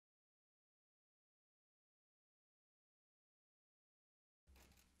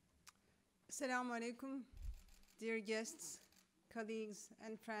Assalamu alaikum, dear guests, colleagues,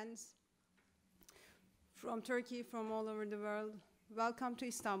 and friends from Turkey, from all over the world. Welcome to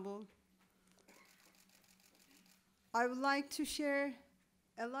Istanbul. I would like to share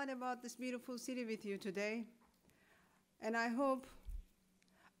a lot about this beautiful city with you today, and I hope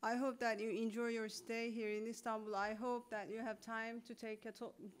that you enjoy your stay here in Istanbul. I hope that you have time to take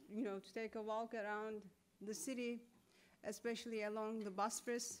a walk around the city, especially along the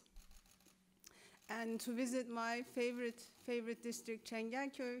Bosphorus, and to visit my favorite district,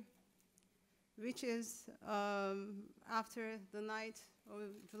 Çengelköy, which is, after the night of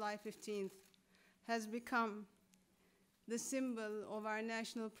July 15th, has become the symbol of our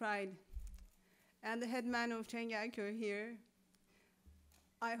national pride. And the headman of Çengelköy here,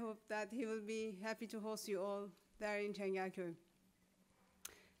 I hope that he will be happy to host you all there in Çengelköy.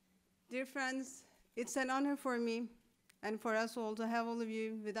 Dear friends, it's an honor for me and for us all to have all of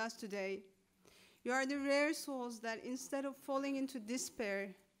you with us today. You are the rare souls that, instead of falling into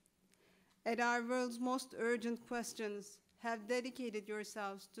despair at our world's most urgent questions, have dedicated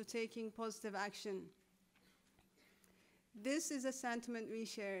yourselves to taking positive action. This is a sentiment we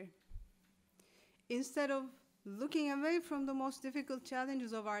share. Instead of looking away from the most difficult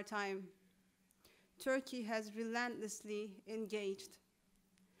challenges of our time, Turkey has relentlessly engaged.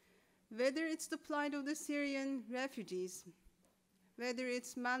 Whether it's the plight of the Syrian refugees, whether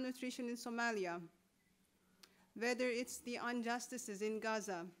it's malnutrition in Somalia, whether it's the injustices in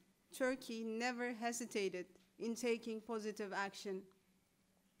Gaza, Turkey never hesitated in taking positive action.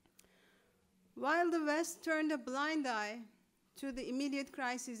 While the West turned a blind eye to the immediate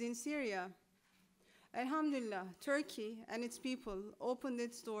crisis in Syria, Alhamdulillah, Turkey and its people opened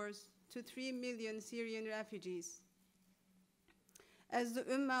its doors to 3 million Syrian refugees. As the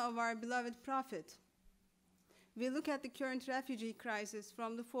ummah of our beloved Prophet, we look at the current refugee crisis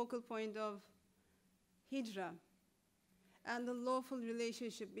from the focal point of Hijrah and the lawful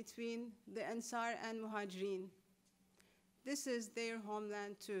relationship between the Ansar and Muhajirin. This is their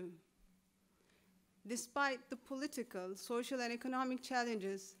homeland too. Despite the political, social, and economic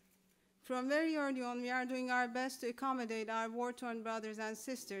challenges, from very early on, we are doing our best to accommodate our war-torn brothers and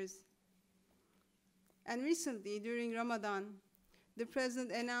sisters. And recently, during Ramadan, the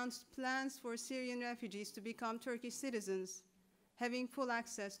President announced plans for Syrian refugees to become Turkish citizens, having full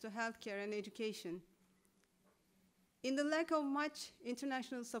access to healthcare and education. In the lack of much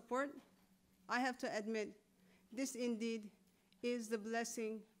international support, I have to admit, this indeed is the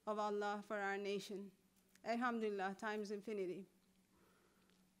blessing of Allah for our nation. Alhamdulillah, times infinity.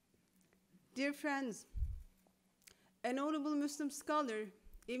 Dear friends, a notable Muslim scholar,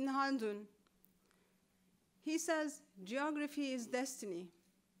 Ibn Haldun, he says, geography is destiny.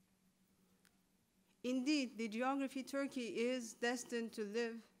 Indeed, the geography Turkey is destined to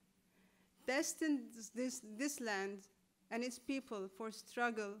live, destined this land and its people for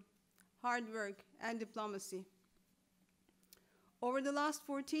struggle, hard work, and diplomacy. Over the last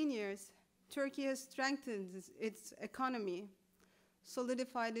 14 years, Turkey has strengthened its economy,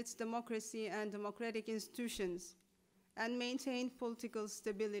 solidified its democracy and democratic institutions, and maintained political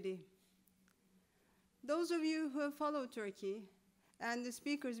stability. Those of you who have followed Turkey, and the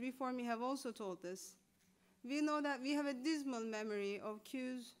speakers before me have also told us, we know that we have a dismal memory of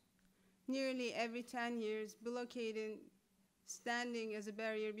queues nearly every 10 years, blockading, standing as a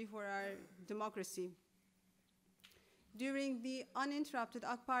barrier before our democracy. During the uninterrupted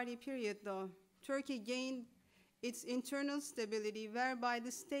AK Party period, though, Turkey gained its internal stability, whereby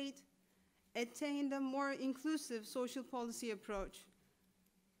the state attained a more inclusive social policy approach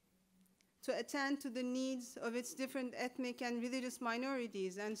to attend to the needs of its different ethnic and religious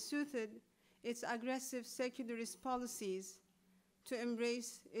minorities, and suited its aggressive secularist policies to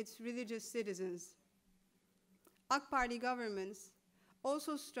embrace its religious citizens. AK Party governments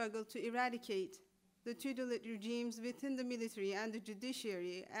also struggled to eradicate the tutelate regimes within the military and the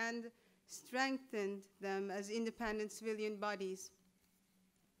judiciary, and strengthened them as independent civilian bodies.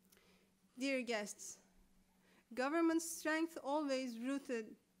 Dear guests, government strength always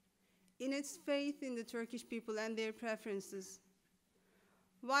rooted in its faith in the Turkish people and their preferences.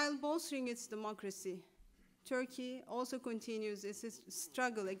 While bolstering its democracy, Turkey also continues its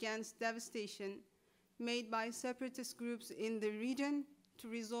struggle against devastation made by separatist groups in the region to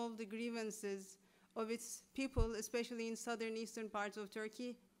resolve the grievances of its people, especially in southern eastern parts of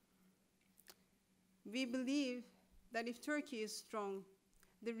Turkey. We believe that if Turkey is strong,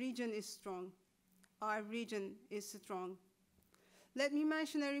 the region is strong. Our region is strong. Let me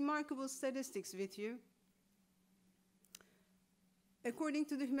mention a remarkable statistics with you. According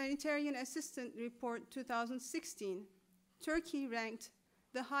to the Humanitarian Assistance Report 2016, Turkey ranked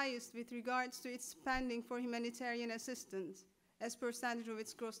the highest with regards to its spending for humanitarian assistance, as percentage of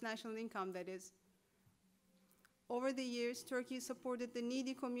its gross national income, that is. Over the years, Turkey supported the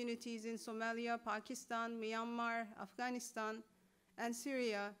needy communities in Somalia, Pakistan, Myanmar, Afghanistan, and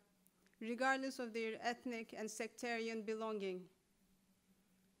Syria, regardless of their ethnic and sectarian belonging.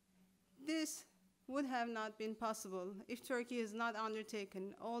 This would have not been possible if Turkey has not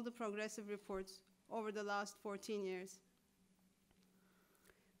undertaken all the progressive reports over the last 14 years.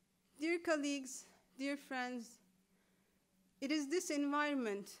 Dear colleagues, dear friends, it is this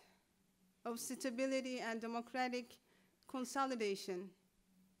environment of stability and democratic consolidation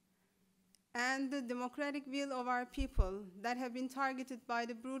and the democratic will of our people that have been targeted by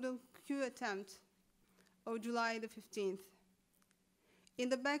the brutal coup attempt of July the 15th. In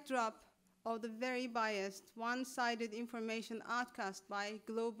the backdrop of the very biased, one-sided information outcast by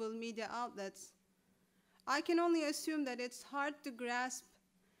global media outlets, I can only assume that it's hard to grasp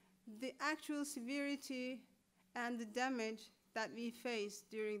the actual severity and the damage that we faced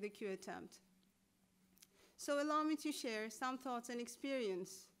during the coup attempt. So allow me to share some thoughts and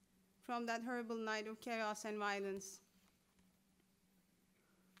experience from that horrible night of chaos and violence.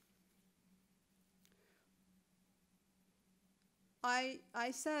 I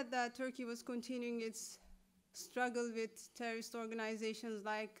said that Turkey was continuing its struggle with terrorist organizations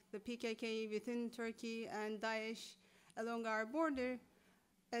like the PKK within Turkey and Daesh along our border.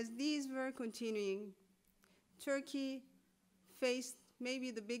 As these were continuing, Turkey faced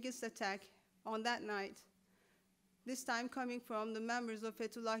maybe the biggest attack on that night, this time coming from the members of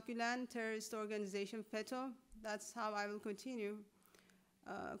Fethullah Gülen terrorist organization, FETÖ, that's how I will continue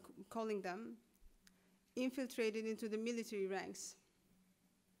calling them, infiltrated into the military ranks.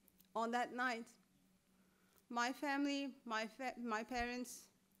 On that night, my family, my parents,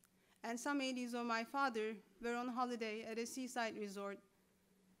 and some aides of my father were on holiday at a seaside resort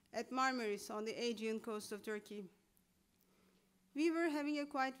at Marmara on the Aegean coast of Turkey. We were having a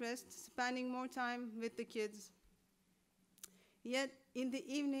quiet rest, spending more time with the kids. Yet, in the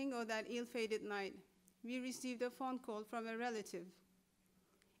evening of that ill-fated night, we received a phone call from a relative.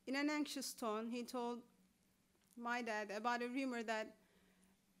 In an anxious tone, he told my dad about a rumor that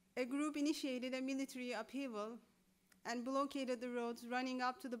a group initiated a military upheaval and blockaded the roads running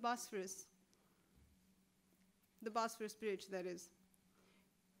up to the Bosphorus Bridge, that is.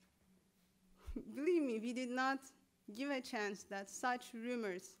 Believe me, we did not give a chance that such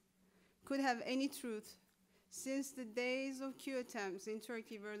rumors could have any truth, since the days of coup attempts in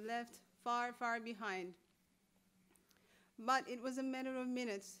Turkey were left far, far behind. But it was a matter of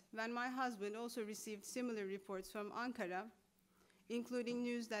minutes when my husband also received similar reports from Ankara, including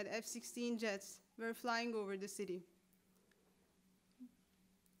news that F-16 jets were flying over the city.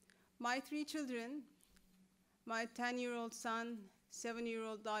 My 3 children, my 10-year-old son,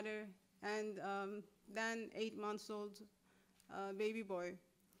 7-year-old daughter, and then 8-month-old baby boy,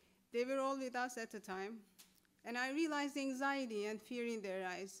 they were all with us at the time, and I realized the anxiety and fear in their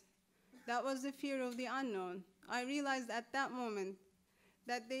eyes. That was the fear of the unknown. I realized at that moment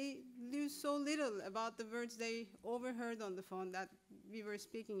that they knew so little about the words they overheard on the phone that we were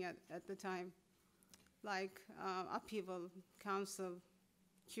speaking at the time, like upheaval, council,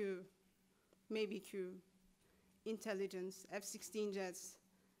 coup, maybe coup, intelligence, F-16 jets,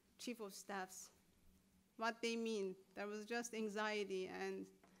 chief of staffs. What they mean, there was just anxiety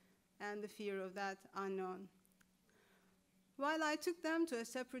and the fear of that unknown. While I took them to a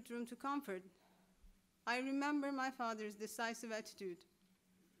separate room to comfort, I remember my father's decisive attitude.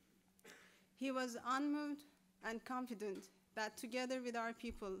 He was unmoved and confident that together with our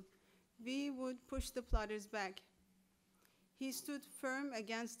people, we would push the plotters back. He stood firm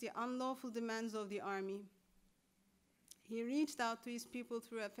against the unlawful demands of the army. He reached out to his people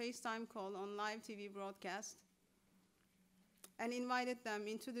through a FaceTime call on live TV broadcast and invited them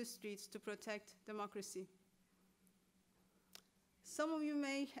into the streets to protect democracy. Some of you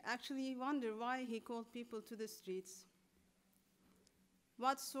may actually wonder why he called people to the streets.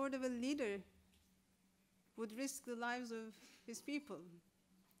 What sort of a leader would risk the lives of his people?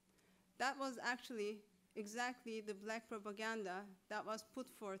 That was actually exactly the black propaganda that was put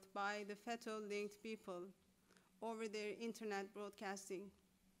forth by the FETÖ-linked people over their internet broadcasting.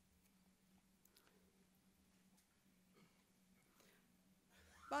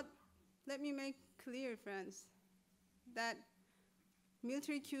 But let me make clear, friends, that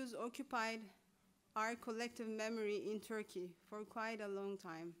military coups occupied our collective memory in Turkey for quite a long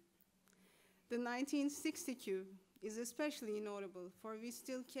time. The 1960 coup is especially notable, for we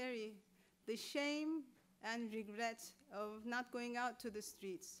still carry the shame and regret of not going out to the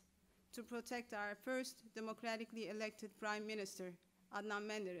streets to protect our first democratically elected prime minister Adnan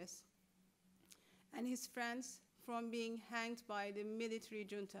Menderes, and his friends from being hanged by the military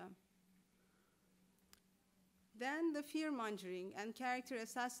junta. Then the fear-mongering and character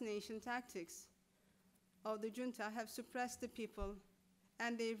assassination tactics of the junta have suppressed the people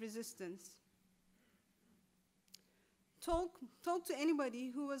and their resistance. Talk to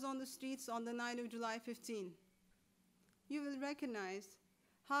anybody who was on the streets on the night of July 15. You will recognize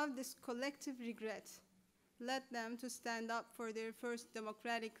how this collective regret led them to stand up for their first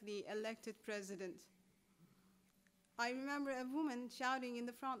democratically elected president. I remember a woman shouting in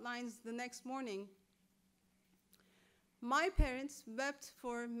the front lines the next morning, "My parents wept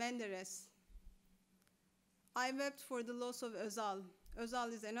for Menderes. I wept for the loss of Özal."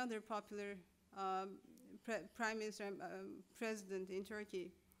 Özal is another popular prime minister and president in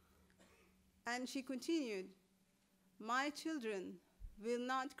Turkey. And she continued, "My children will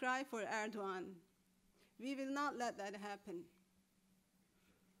not cry for Erdogan. We will not let that happen."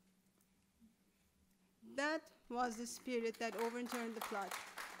 That was the spirit that overturned the plot.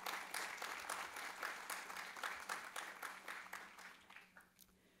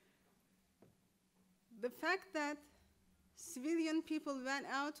 The fact that civilian people went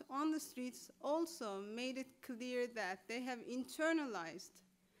out on the streets also made it clear that they have internalized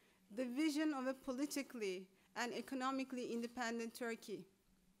the vision of a politically and economically independent Turkey.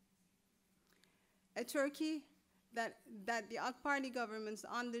 A Turkey that the AK Party governments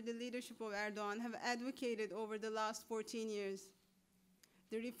under the leadership of Erdogan have advocated over the last 14 years.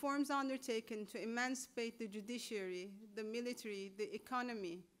 The reforms undertaken to emancipate the judiciary, the military, the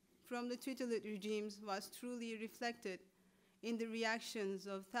economy from the tutelary regimes was truly reflected in the reactions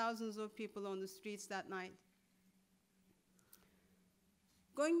of thousands of people on the streets that night.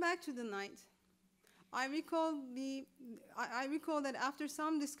 Going back to the night, I recall that after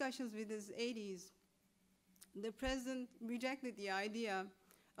some discussions with his aides, the president rejected the idea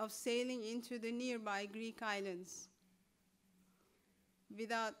of sailing into the nearby Greek islands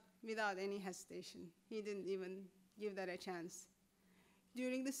without any hesitation. He didn't even give that a chance.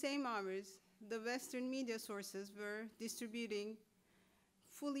 During the same hours, the Western media sources were distributing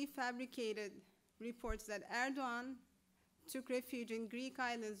fully fabricated reports that Erdogan took refuge in Greek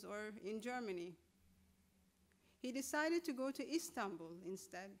islands or in Germany. He decided to go to Istanbul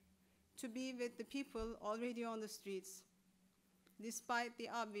instead, to be with the people already on the streets, despite the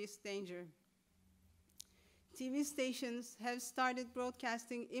obvious danger. TV stations have started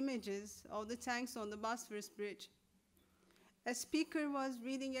broadcasting images of the tanks on the Bosphorus Bridge. A speaker was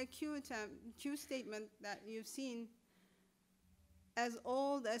reading a Coup statement that you've seen, as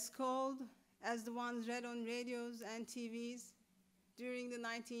old, as cold as the ones read on radios and TVs during the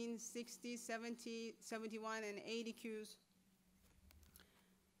 1960s, 70, 71, and 80 coups.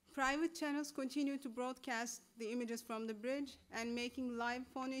 Private channels continue to broadcast the images from the bridge and making live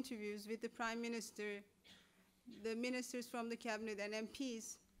phone interviews with the Prime Minister, the ministers from the cabinet, and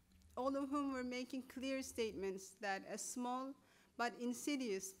MPs, all of whom were making clear statements that a small but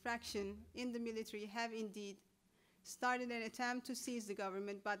insidious fraction in the military have indeed started an attempt to seize the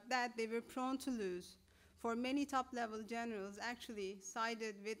government, but that they were prone to lose, for many top-level generals actually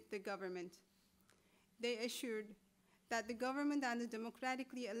sided with the government. They assured that the government and the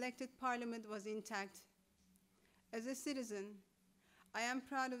democratically elected parliament was intact. As a citizen, I am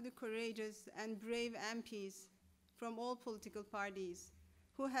proud of the courageous and brave MPs from all political parties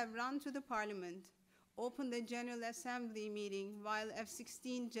who have run to the parliament, opened a General Assembly meeting while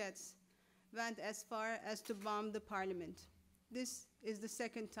F-16 jets went as far as to bomb the parliament. This is the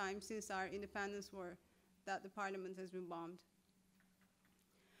second time since our independence war that the parliament has been bombed.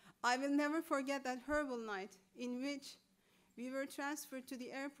 I will never forget that horrible night in which we were transferred to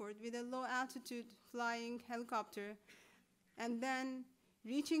the airport with a low-altitude flying helicopter and then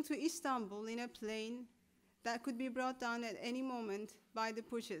reaching to Istanbul in a plane that could be brought down at any moment by the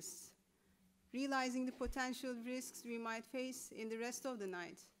pushes, realizing the potential risks we might face in the rest of the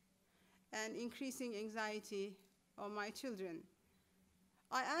night, and increasing anxiety of my children.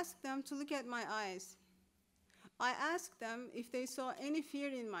 I asked them to look at my eyes. I asked them if they saw any fear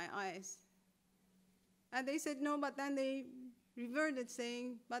in my eyes. And they said no, but then they reverted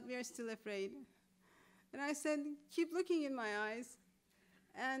saying, "But we are still afraid." And I said, "Keep looking in my eyes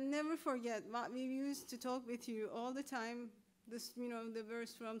and never forget what we used to talk with you all the time, this, the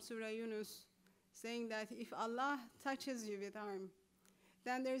verse from Surah Yunus, saying that if Allah touches you with harm,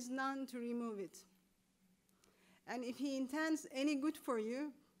 then there's none to remove it. And if he intends any good for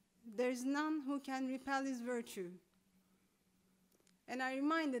you, there's none who can repel his virtue." And I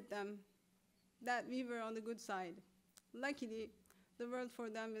reminded them that we were on the good side. Luckily, the world for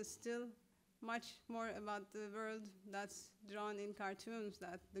them is still much more about the world that's drawn in cartoons,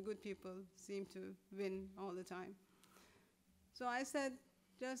 that the good people seem to win all the time. So I said,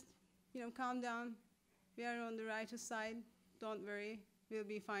 just, calm down. We are on the righteous side. Don't worry. We'll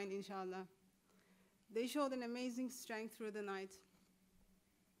be fine, inshallah. They showed an amazing strength through the night.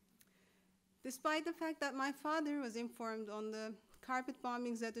 Despite the fact that my father was informed on the carpet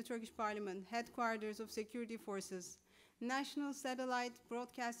bombings at the Turkish parliament, headquarters of security forces, National Satellite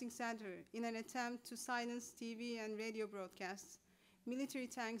Broadcasting Center, in an attempt to silence TV and radio broadcasts, military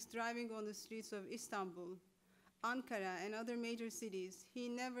tanks driving on the streets of Istanbul, Ankara, and other major cities, he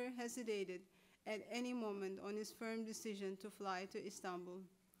never hesitated at any moment on his firm decision to fly to Istanbul.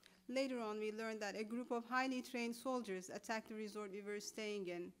 Later on, we learned that a group of highly trained soldiers attacked the resort we were staying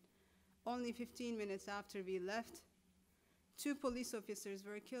in. Only 15 minutes after we left, 2 police officers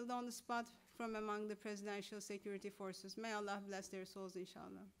were killed on the spot from among the presidential security forces. May Allah bless their souls,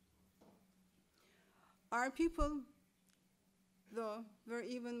 inshallah. Our people, though, were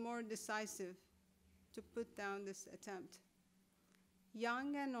even more decisive to put down this attempt.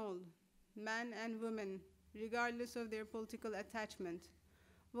 Young and old, men and women, regardless of their political attachment,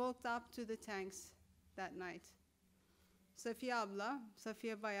 walked up to the tanks that night. Safiye Abla,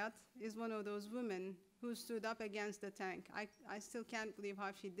 Safiye Bayat, is one of those women who stood up against the tank. I still can't believe how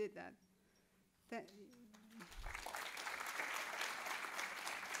she did that.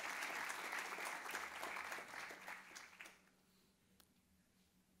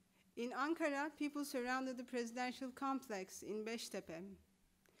 In Ankara, people surrounded the presidential complex in Beştepe.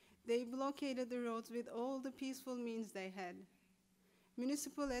 They blockaded the roads with all the peaceful means they had.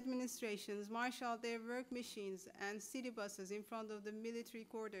 Municipal administrations marshaled their work machines and city buses in front of the military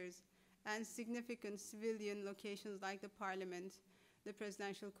quarters and significant civilian locations like the parliament, the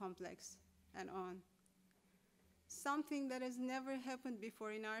presidential complex, and on. Something that has never happened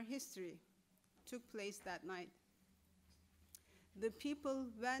before in our history took place that night. The people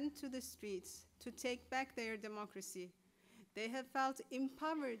went to the streets to take back their democracy. They have felt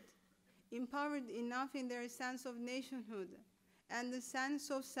empowered enough in their sense of nationhood and the sense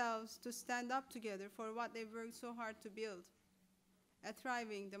of selves to stand up together for what they've worked so hard to build: a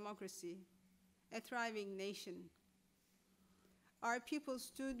thriving democracy, a thriving nation. Our people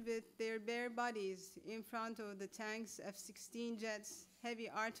stood with their bare bodies in front of the tanks, F-16 jets, heavy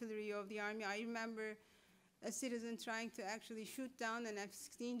artillery of the army. I remember a citizen trying to actually shoot down an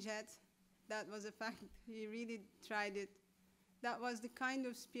F-16 jet. That was a fact. He really tried it. That was the kind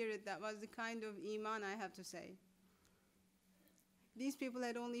of spirit, that was the kind of iman, I have to say. These people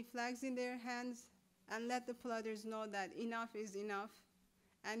had only flags in their hands and let the plotters know that enough is enough,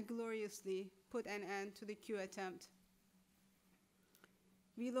 and gloriously put an end to the coup attempt.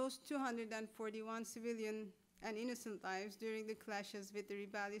 We lost 241 civilian and innocent lives during the clashes with the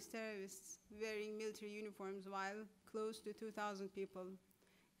rebellious terrorists wearing military uniforms, while close to 2,000 people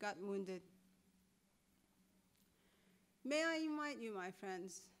got wounded. May I invite you, my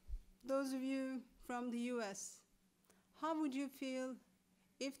friends, those of you from the US, how would you feel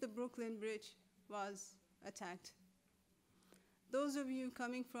if the Brooklyn Bridge was attacked? Those of you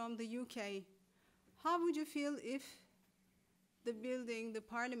coming from the UK, how would you feel if the building, the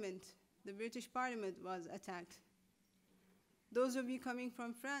parliament, the British Parliament was attacked? Those of you coming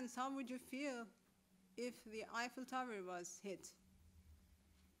from France, how would you feel if the Eiffel Tower was hit?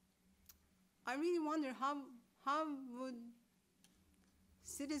 I really wonder how would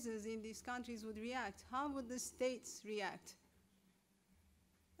citizens in these countries would react? How would the states react?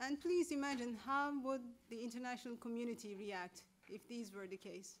 And please imagine, how would the international community react if these were the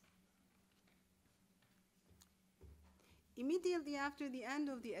case? Immediately after the end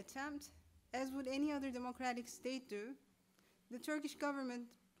of the attempt, as would any other democratic state do, the Turkish government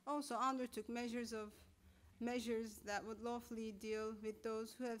also undertook measures that would lawfully deal with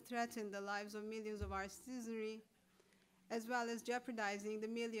those who have threatened the lives of millions of our citizenry, as well as jeopardizing the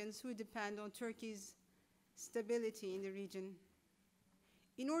millions who depend on Turkey's stability in the region.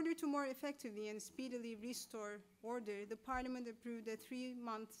 In order to more effectively and speedily restore order, the parliament approved a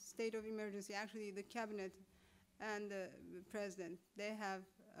 3-month state of emergency. Actually, the cabinet and the president, they have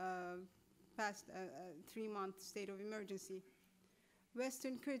passed a 3-month state of emergency.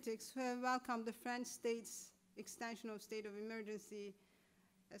 Western critics, who have welcomed the French state's extension of state of emergency,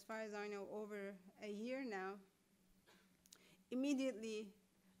 as far as I know, over a year now, immediately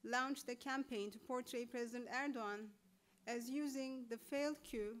launched a campaign to portray President Erdogan as using the failed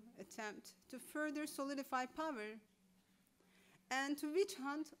coup attempt to further solidify power and to witch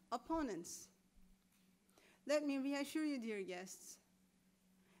hunt opponents. Let me reassure you, dear guests,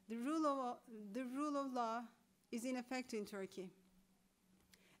 the rule of law is in effect in Turkey.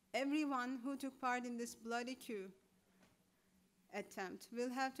 Everyone who took part in this bloody coup attempt will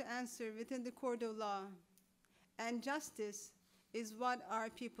have to answer within the court of law, and justice is what our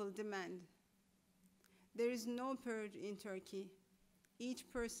people demand. There is no purge in Turkey. Each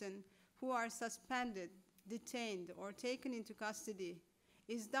person who are suspended, detained, or taken into custody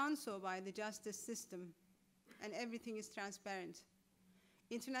is done so by the justice system, and everything is transparent.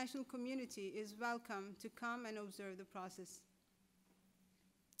 International community is welcome to come and observe the process.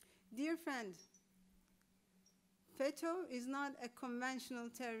 Dear friend, FETÖ is not a conventional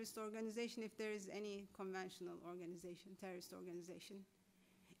terrorist organization, if there is any conventional organization, terrorist organization.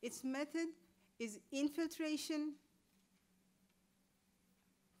 Its method is infiltration,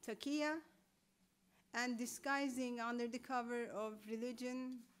 taqiyya, and disguising under the cover of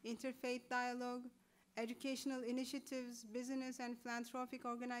religion, interfaith dialogue, educational initiatives, business and philanthropic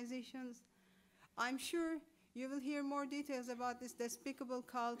organizations. I'm sure you will hear more details about this despicable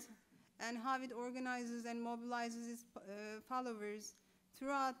cult and how it organizes and mobilizes its followers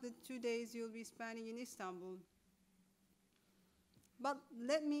throughout the 2 days you'll be spending in Istanbul. But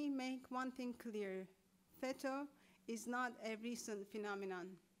let me make one thing clear. FETÖ is not a recent phenomenon.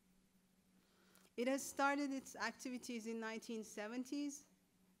 It has started its activities in 1970s,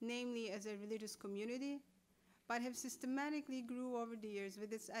 namely as a religious community, but have systematically grew over the years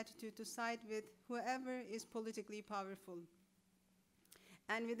with its attitude to side with whoever is politically powerful,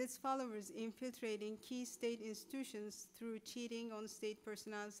 and with its followers infiltrating key state institutions through cheating on state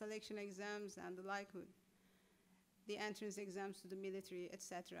personnel selection exams and the likelihood, the entrance exams to the military,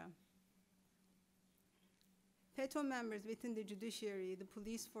 etc. FETÖ members within the judiciary, the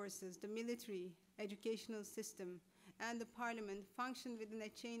police forces, the military, educational system, and the parliament functioned within a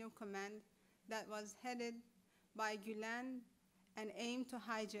chain of command that was headed by Gülen and aimed to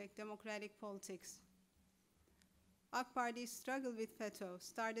hijack democratic politics. AK Parti's struggle with FETÖ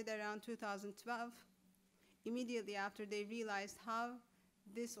started around 2012, immediately after they realized how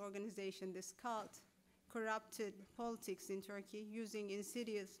this organization, this cult, corrupted politics in Turkey using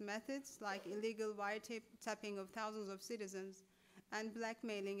insidious methods like illegal wiretapping of thousands of citizens and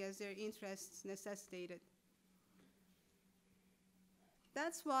blackmailing as their interests necessitated.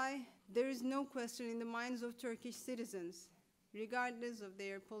 That's why there is no question in the minds of Turkish citizens, regardless of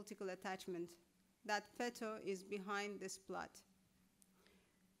their political attachment, that FETÖ is behind this plot.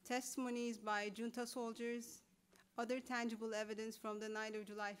 Testimonies by junta soldiers, other tangible evidence from the night of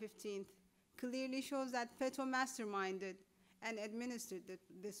July 15th, clearly shows that FETÖ masterminded and administered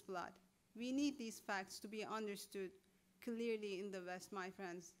this plot. We need these facts to be understood clearly in the West, my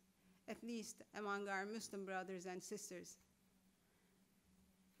friends, at least among our Muslim brothers and sisters.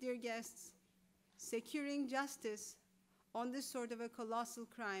 Dear guests, securing justice on this sort of a colossal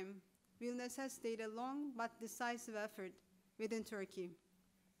crime will necessitate a long but decisive effort within Turkey.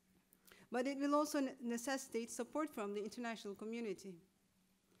 But it will also necessitate support from the international community.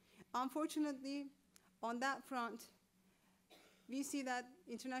 Unfortunately, on that front, we see that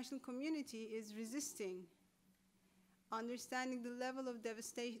international community is resisting understanding the level of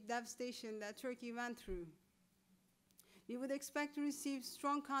devastation that Turkey went through. We would expect to receive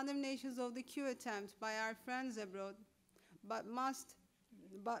strong condemnations of the coup attempt by our friends abroad, but must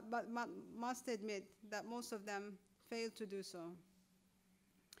admit that most of them failed to do so.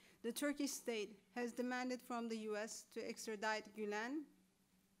 The Turkish state has demanded from the US to extradite Gülen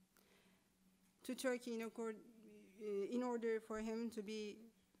to Turkey in order for him to be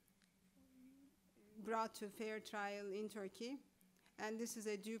brought to fair trial in Turkey, and this is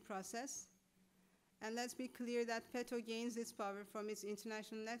a due process. And let's be clear that FETÖ gains its power from its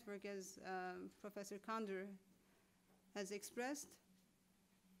international network, as Professor Kandur has expressed,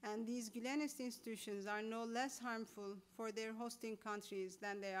 and these Gülenist institutions are no less harmful for their hosting countries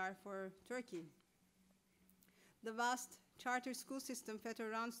than they are for Turkey. The vast charter school system FETÖ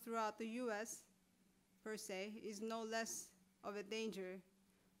runs throughout the US, per se, is no less of a danger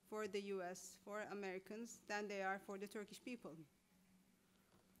for the US, for Americans, than they are for the Turkish people.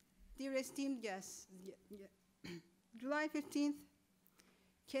 Dear esteemed guests, July 15th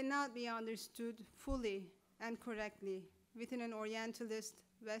cannot be understood fully and correctly within an Orientalist,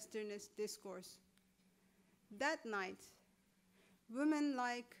 Westernist discourse. That night, women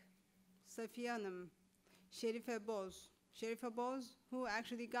like Safiye Hanım, Şerife Boz, who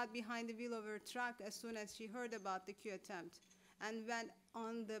actually got behind the wheel of her truck as soon as she heard about the coup attempt and went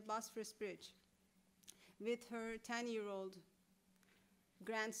on the Bosphorus Bridge with her 10-year-old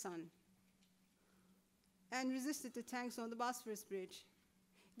grandson and resisted the tanks on the Bosphorus Bridge.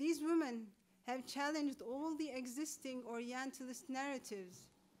 These women have challenged all the existing Orientalist narratives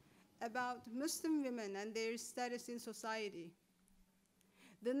about Muslim women and their status in society.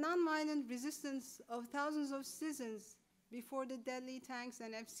 The nonviolent resistance of thousands of citizens before the deadly tanks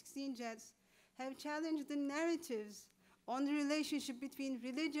and F-16 jets have challenged the narratives on the relationship between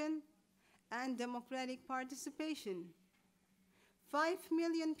religion and democratic participation. 5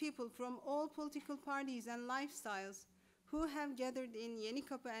 million people from all political parties and lifestyles who have gathered in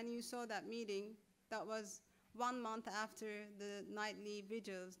Yenikapı, and you saw that meeting. That was 1 month after the nightly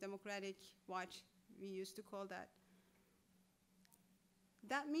vigils, Democratic Watch, we used to call that.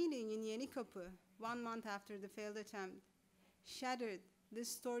 That meeting in Yenikapı, 1 month after the failed attempt, shattered the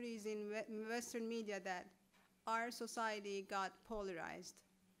stories in Western media that our society got polarized.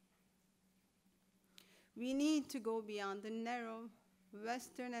 We need to go beyond the narrow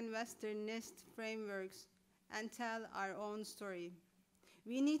Western and Westernist frameworks and tell our own story.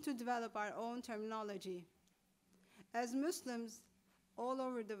 We need to develop our own terminology. As Muslims all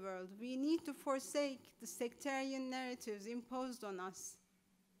over the world, we need to forsake the sectarian narratives imposed on us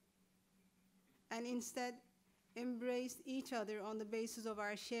and instead embrace each other on the basis of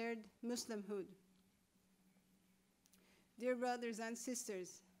our shared Muslimhood. Dear brothers and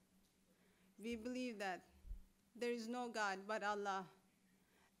sisters, we believe that there is no God but Allah,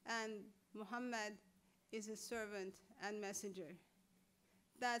 and Muhammad is his servant and messenger.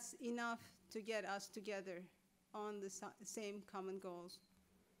 That's enough to get us together on the same common goals.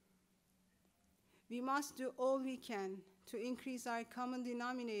 We must do all we can to increase our common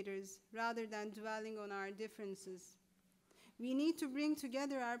denominators rather than dwelling on our differences. We need to bring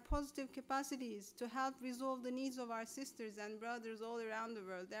together our positive capacities to help resolve the needs of our sisters and brothers all around the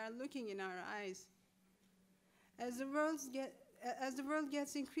world. They are looking in our eyes. As the world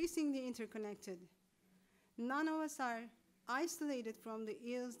gets increasingly interconnected, none of us are isolated from the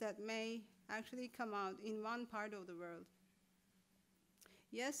ills that may actually come out in one part of the world.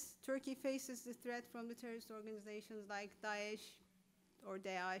 Yes, Turkey faces the threat from the terrorist organizations like Daesh,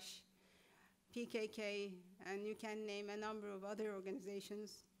 PKK, and you can name a number of other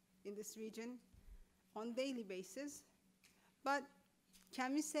organizations in this region on a daily basis. But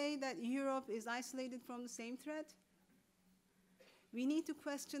can we say that Europe is isolated from the same threat? We need to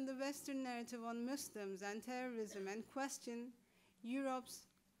question the Western narrative on Muslims and terrorism and question Europe's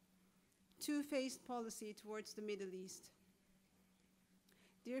two-faced policy towards the Middle East.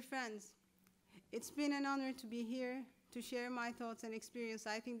 Dear friends, it's been an honor to be here to share my thoughts and experience.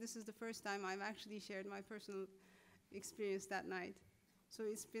 I think this is the first time I've actually shared my personal experience that night. So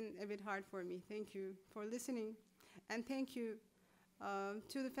it's been a bit hard for me. Thank you for listening. And thank you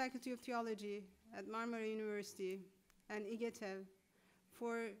to the Faculty of Theology at Marmara University and İGETEV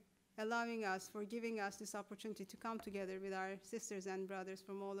for allowing us, for giving us this opportunity to come together with our sisters and brothers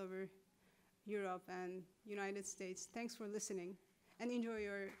from all over Europe and United States. Thanks for listening, and enjoy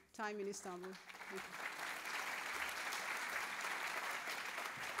your time in Istanbul. Thank you.